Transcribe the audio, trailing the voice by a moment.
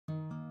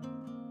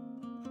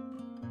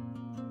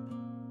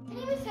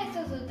Sai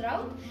S.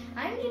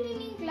 I am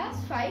reading in class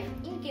 5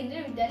 in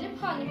Kendriya Vidyalaya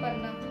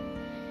Bhavaniparna.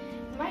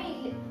 My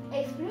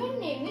experiment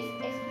name is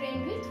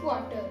Experiment with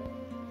Water.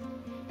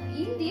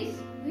 In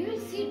this, we will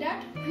see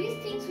that which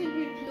things will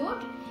be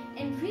float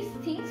and which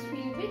things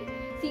will be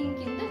sink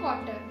in the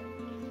water.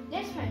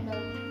 Let's find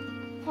out.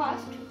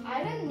 First,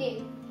 iron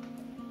nail.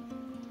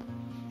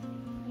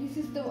 This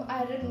is the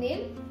iron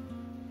nail.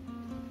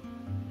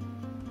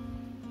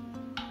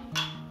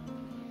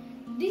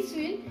 This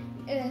will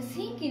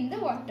sink in the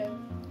water.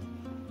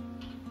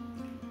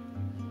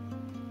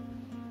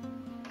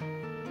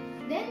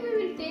 Then we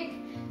will take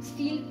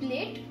steel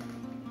plate.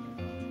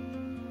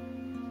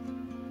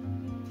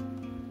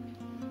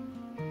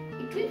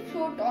 It will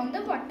float on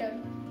the water.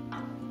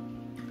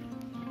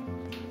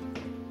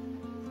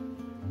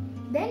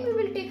 Then we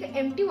will take an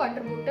empty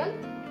water bottle.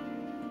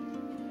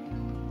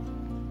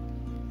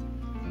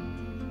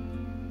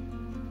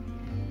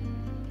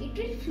 It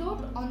will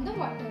float on the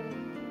water.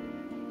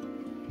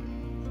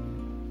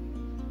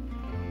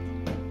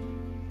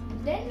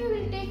 Then we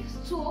will take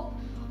soap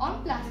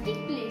on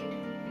plastic plate.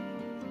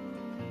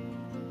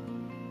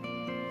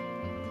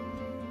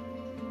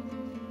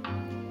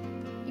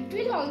 It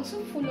will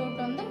also float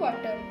on the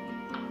water.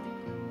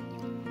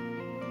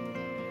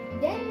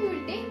 Then we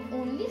will take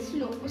only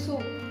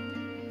soap.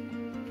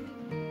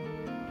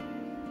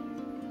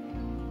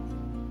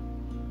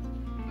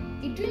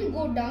 It will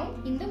go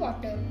down in the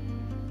water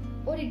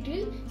or it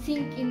will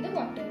sink in the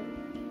water.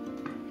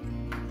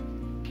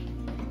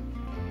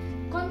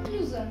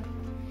 Conclusion.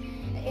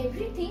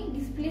 Everything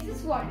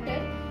displaces water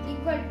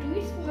equal to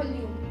its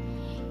volume.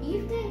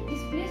 If the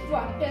displaced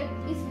water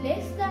is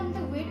less than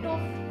the weight of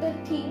the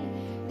thing,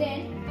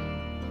 then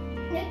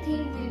the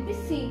thing will be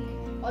sink.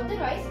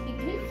 Otherwise, it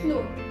will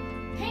float.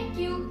 Thank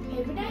you.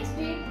 Have a nice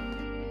day.